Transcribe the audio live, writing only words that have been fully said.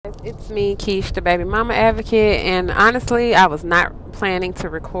It's me, Keish, the baby mama advocate, and honestly, I was not planning to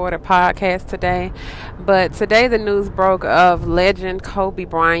record a podcast today, but today the news broke of legend Kobe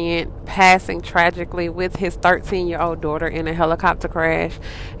Bryant passing tragically with his 13-year-old daughter in a helicopter crash,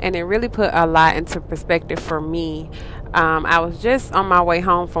 and it really put a lot into perspective for me. I was just on my way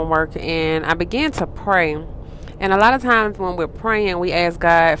home from work, and I began to pray. And a lot of times when we're praying, we ask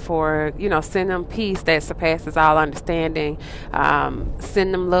God for, send them peace that surpasses all understanding,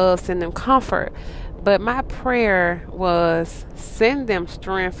 send them love, send them comfort. But my prayer was send them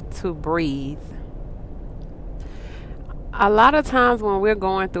strength to breathe. A lot of times when we're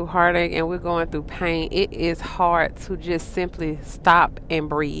going through heartache and we're going through pain, it is hard to just simply stop and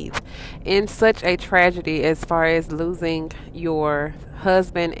breathe. In such a tragedy as far as losing your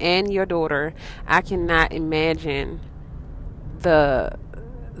husband and your daughter, I cannot imagine the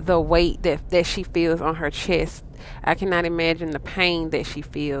weight that she feels on her chest. I cannot imagine the pain that she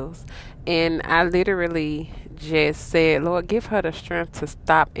feels. And I literally just said, Lord, give her the strength to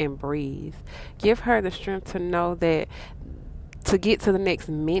stop and breathe. Give her the strength to know that to get to the next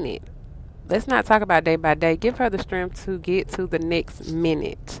minute. Let's not talk about day by day. Give her the strength to get to the next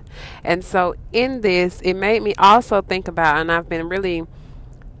minute. And so in this, it made me also think about, and I've been really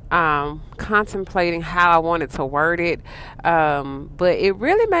contemplating how I wanted to word it. But it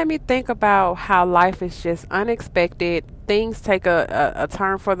really made me think about how life is just unexpected. Things take a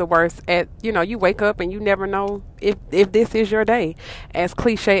turn for the worse. You wake up and you never know if this is your day. As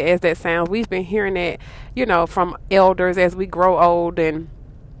cliche as that sounds, we've been hearing that, from elders as we grow old and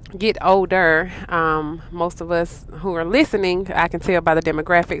get older. Most of us who are listening, I can tell by the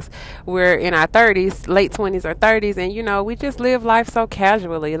demographics, we're in our 30s, late 20s or 30s, and we just live life so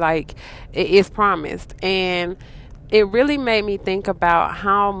casually, like it is promised. And it really made me think about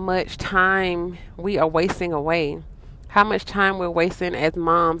how much time we are wasting away. How much time we're wasting as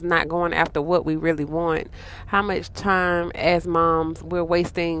moms not going after what we really want. How much time as moms we're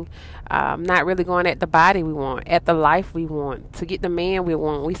wasting not really going at the body we want, at the life we want, to get the man we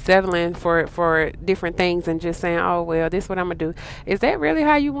want. We settling for different things and just saying, oh, well, this is what I'm going to do. Is that really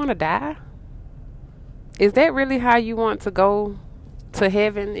how you want to die? Is that really how you want to go to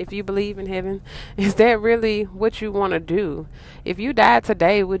heaven, if you believe in heaven? Is that really what you want to do? If you died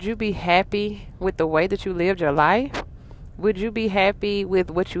today, would you be happy with the way that you lived your life? Would you be happy with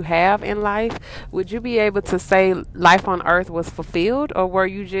what you have in life? Would you be able to say life on earth was fulfilled, or were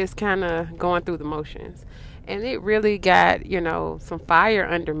you just kind of going through the motions? And it really got, some fire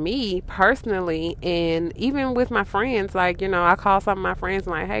under me personally, and even with my friends. Like, I call some of my friends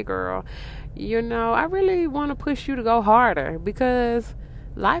like, hey girl, I really want to push you to go harder, because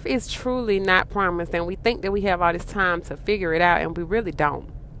life is truly not promised, and we think that we have all this time to figure it out, and we really don't.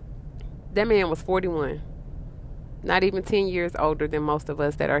 That man was 41. Not even 10 years older than most of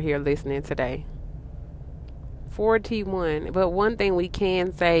us that are here listening today. 41. But one thing we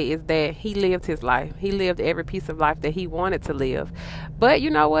can say is that he lived his life. He lived every piece of life that he wanted to live. But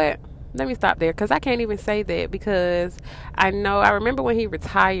you know what? Let me stop there, because I can't even say that, because I remember when he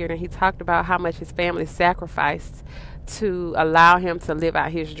retired and he talked about how much his family sacrificed to allow him to live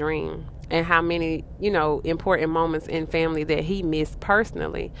out his dream, and how many, important moments in family that he missed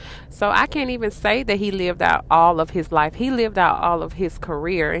personally. So I can't even say that he lived out all of his life. He lived out all of his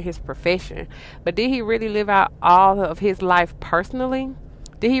career and his profession. But did he really live out all of his life personally?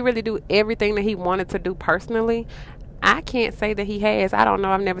 Did he really do everything that he wanted to do personally? I can't say that he has. I don't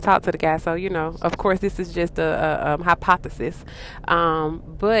know. I've never talked to the guy. So, of course, this is just a hypothesis.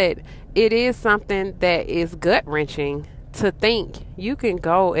 But it is something that is gut-wrenching to think you can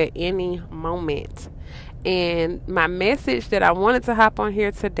go at any moment. And my message that I wanted to hop on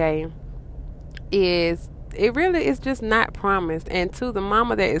here today is, it really is just not promised. And to the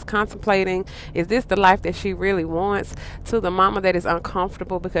mama that is contemplating, is this the life that she really wants? To the mama that is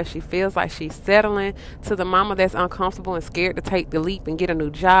uncomfortable because she feels like she's settling. To the mama that's uncomfortable and scared to take the leap and get a new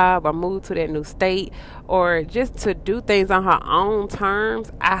job or move to that new state, or just to do things on her own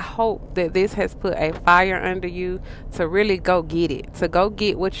terms, I hope that this has put a fire under you to really go get it, to go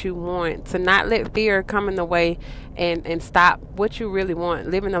get what you want, to not let fear come in the way and stop what you really want,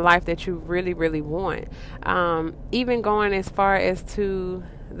 living the life that you really, really want. Even going as far as to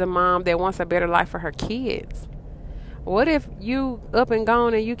the mom that wants a better life for her kids. What if you up and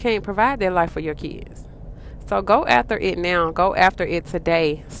gone and you can't provide that life for your kids? So go after it now. Go after it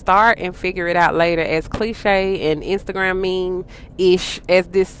today. Start and figure it out later. As cliche and Instagram meme-ish as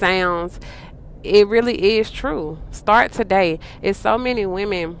this sounds, it really is true. Start today. It's so many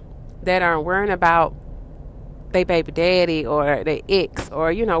women that are worrying about they baby daddy or their ex,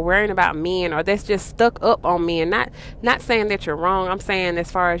 or worrying about men, or that's just stuck up on men. Not saying that you're wrong. I'm saying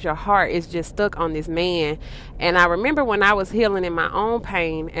as far as your heart is just stuck on this man. And I remember when I was healing in my own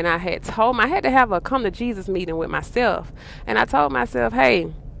pain, and I had to have a come to Jesus meeting with myself, and I told myself,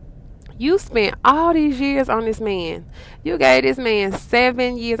 hey, you spent all these years on this man. You gave this man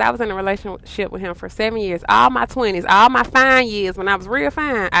 7 years. I was in a relationship with him for 7 years. All my 20s, all my fine years when I was real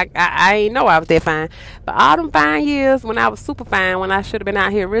fine. I ain't know I was that fine. But all them fine years when I was super fine, when I should have been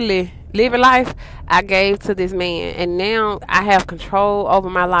out here really living life, I gave to this man. And now I have control over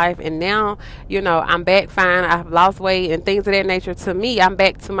my life. And now, I'm back fine. I've lost weight and things of that nature. To me, I'm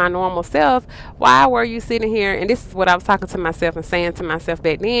back to my normal self. Why were you sitting here? And this is what I was talking to myself and saying to myself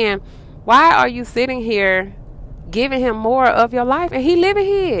back then. Why are you sitting here giving him more of your life and he living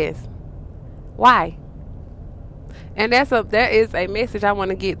his? Why? And that is a message I want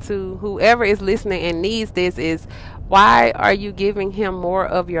to get to whoever is listening and needs this is, why are you giving him more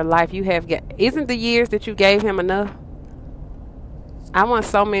of your life? Isn't the years that you gave him enough? I want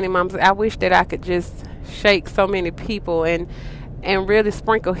so many moms. I wish that I could just shake so many people and really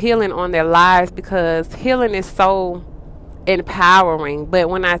sprinkle healing on their lives, because healing is so empowering. But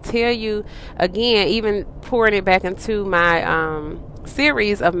when I tell you, again, even pouring it back into my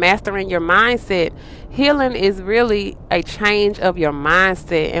series of mastering your mindset, healing is really a change of your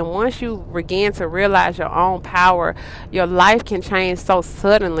mindset. And once you begin to realize your own power, your life can change so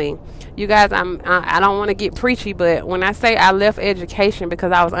suddenly. You guys, I don't want to get preachy, but when I say I left education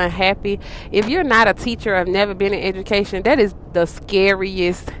because I was unhappy, if you're not a teacher or have never been in education, that is the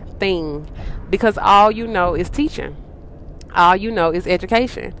scariest thing, because all you know is teaching. All you know is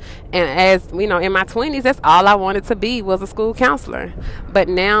education. And as in my 20s, that's all I wanted to be, was a school counselor. But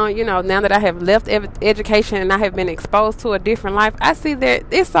now, now that I have left education and I have been exposed to a different life, I see that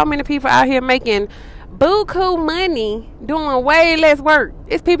there's so many people out here making buku money doing way less work.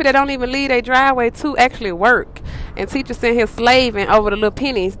 It's people that don't even leave their driveway to actually work, and teachers sitting here slaving over the little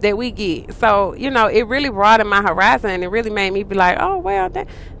pennies that we get. So it really broadened my horizon, and it really made me be like, oh well,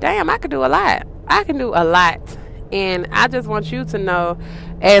 damn, I could do a lot. I can do a lot. And I just want you to know,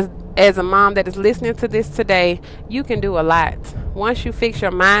 as a mom that is listening to this today, you can do a lot. Once you fix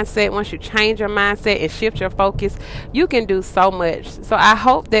your mindset, once you change your mindset and shift your focus, you can do so much. So I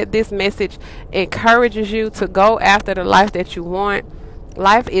hope that this message encourages you to go after the life that you want.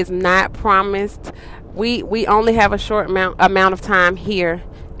 Life is not promised. We only have a short amount of time here.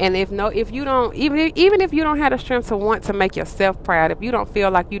 And if you don't, even if you don't have the strength to want to make yourself proud, if you don't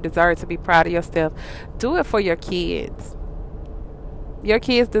feel like you deserve to be proud of yourself, do it for your kids. Your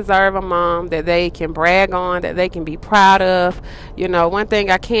kids deserve a mom that they can brag on, that they can be proud of. One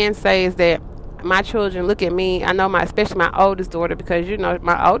thing I can say is that my children look at me. I know especially my oldest daughter, because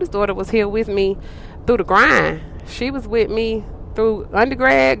my oldest daughter was here with me through the grind. She was with me through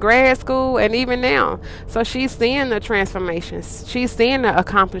undergrad, grad school, and even now. So she's seeing the transformations. She's seeing the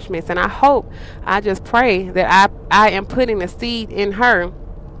accomplishments. And I just pray that I am putting a seed in her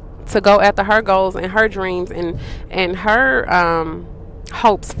to go after her goals and her dreams and her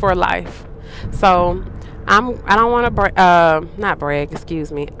hopes for life. So I don't want to not brag,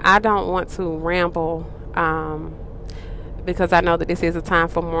 excuse me. I don't want to ramble, because I know that this is a time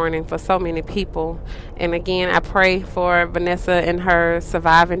for mourning for so many people. And again, I pray for Vanessa and her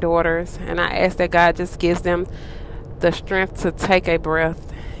surviving daughters, and I ask that God just gives them the strength to take a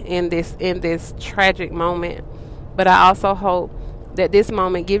breath in this tragic moment. But I also hope that this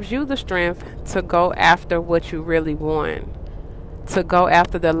moment gives you the strength to go after what you really want, to go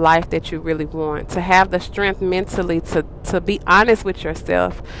after the life that you really want, to have the strength mentally to be honest with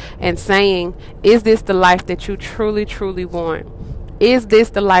yourself and saying, is this the life that you truly, truly want? Is this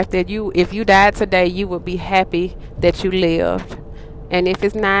the life that if you died today, you would be happy that you lived? And if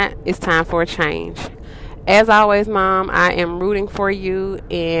it's not, it's time for a change. As always, Mom, I am rooting for you,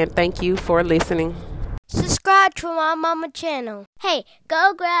 and thank you for listening. Subscribe to my mama channel. Hey,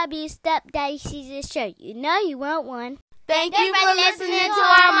 go grab your Stepdaddy Caesar shirt. You know you want one. Thank you for listening to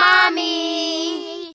our mommy.